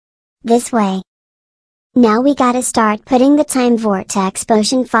This way. Now we gotta start putting the time vortex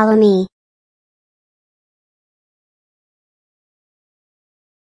potion. Follow me.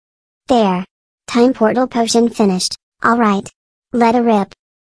 There. Time portal potion finished. Alright. Let it rip.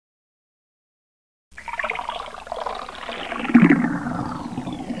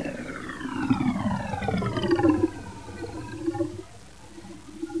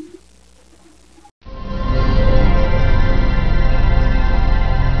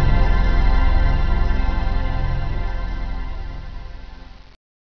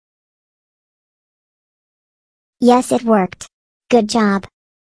 Yes, it worked. Good job.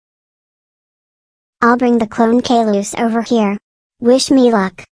 I'll bring the clone Caillous over here. Wish me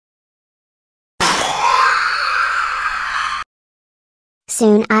luck.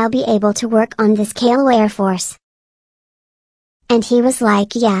 Soon I'll be able to work on this Caillou Air Force. And he was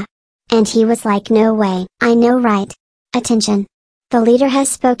like, yeah. And he was like, no way. I know, right? Attention. The leader has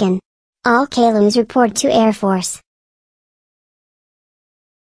spoken. All Caillous report to Air Force.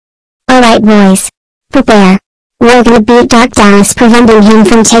 Alright boys. Prepare. We're gonna beat Dark Dallas, preventing him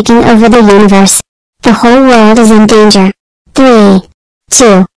from taking over the universe. The whole world is in danger. 3,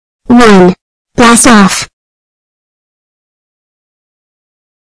 2, 1. Blast off!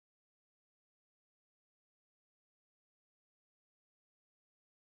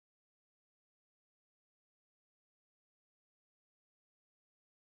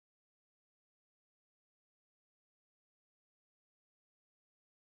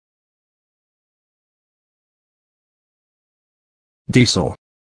 Diesel.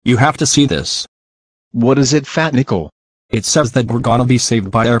 You have to see this. What is it, Fat Nickel? It says that we're gonna be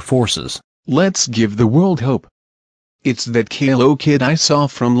saved by Air Forces. Let's give the world hope. It's that Caillou kid I saw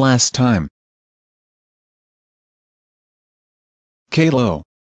from last time. Caillou.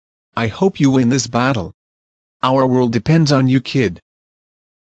 I hope you win this battle. Our world depends on you, kid.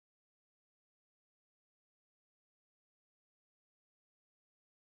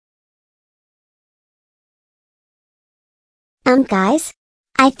 Guys?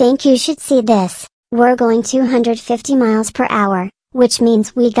 I think you should see this. We're going 250 miles per hour, which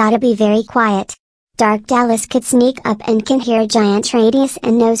means we gotta be very quiet. Dark Dallas could sneak up and can hear Giant Radius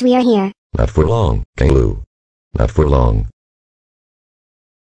and knows we are here. Not for long, Caillou. Not for long.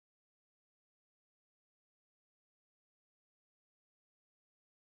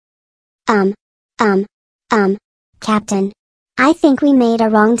 Captain. I think we made a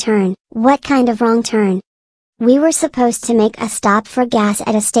wrong turn. What kind of wrong turn? We were supposed to make a stop for gas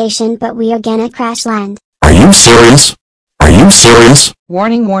at a station, but we are gonna crash land. Are you serious? Are you serious?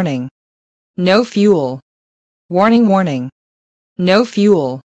 Warning, warning. No fuel. Warning, warning. No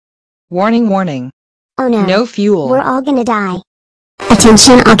fuel. Warning, warning. Oh no. No fuel. We're all gonna die.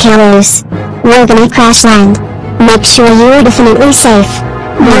 Attention all Caillous. We're gonna crash land. Make sure you are definitely safe.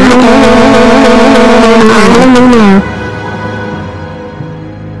 No.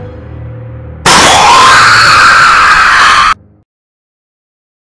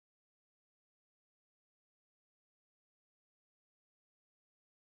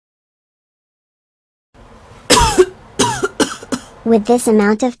 With this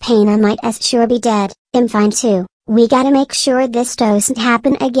amount of pain I might as sure be dead. I'm fine too. We gotta make sure this doesn't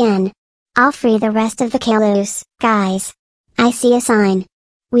happen again. I'll free the rest of the Caillous. Guys. I see a sign.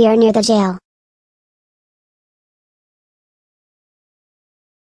 We are near the jail.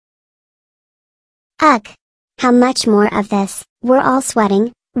 Ugh. How much more of this? We're all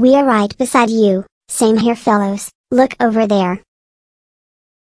sweating. We are right beside you. Same here fellows. Look over there.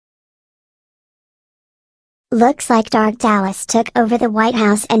 Looks like Dark Dallas took over the White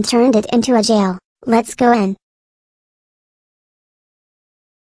House and turned it into a jail. Let's go in.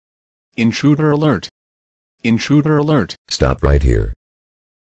 Intruder alert. Intruder alert. Stop right here.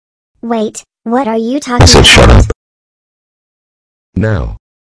 Wait, what are you talking I said about? shut up. Now.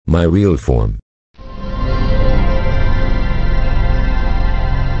 My real form.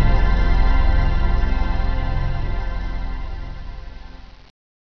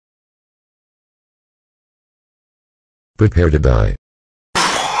 Prepare to die.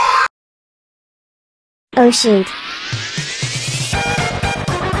 Oh shoot.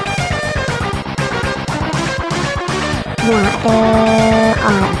 What the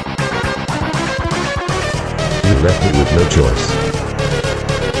You left me with no choice.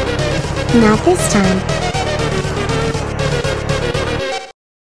 Not this time.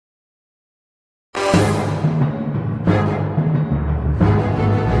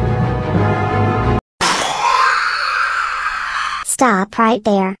 Stop right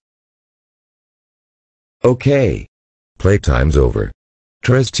there. Okay. Playtime's over.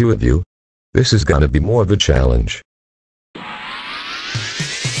 Trust two of you. This is gonna be more of a challenge.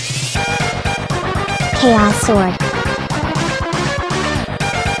 chaos sword.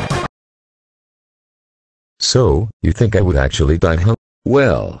 So, you think I would actually die, huh?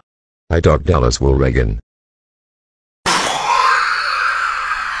 Well, I doubt Dallas will, Reagan.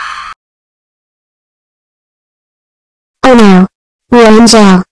 Oh no. We're in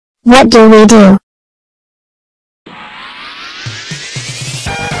jail. What do we do?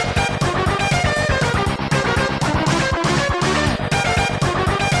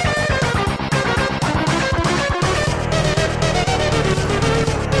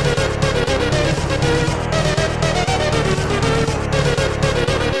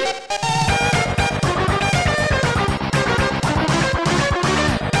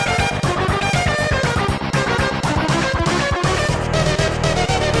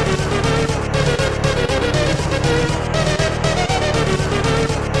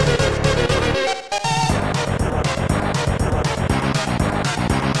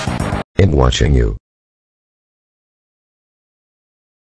 In watching you.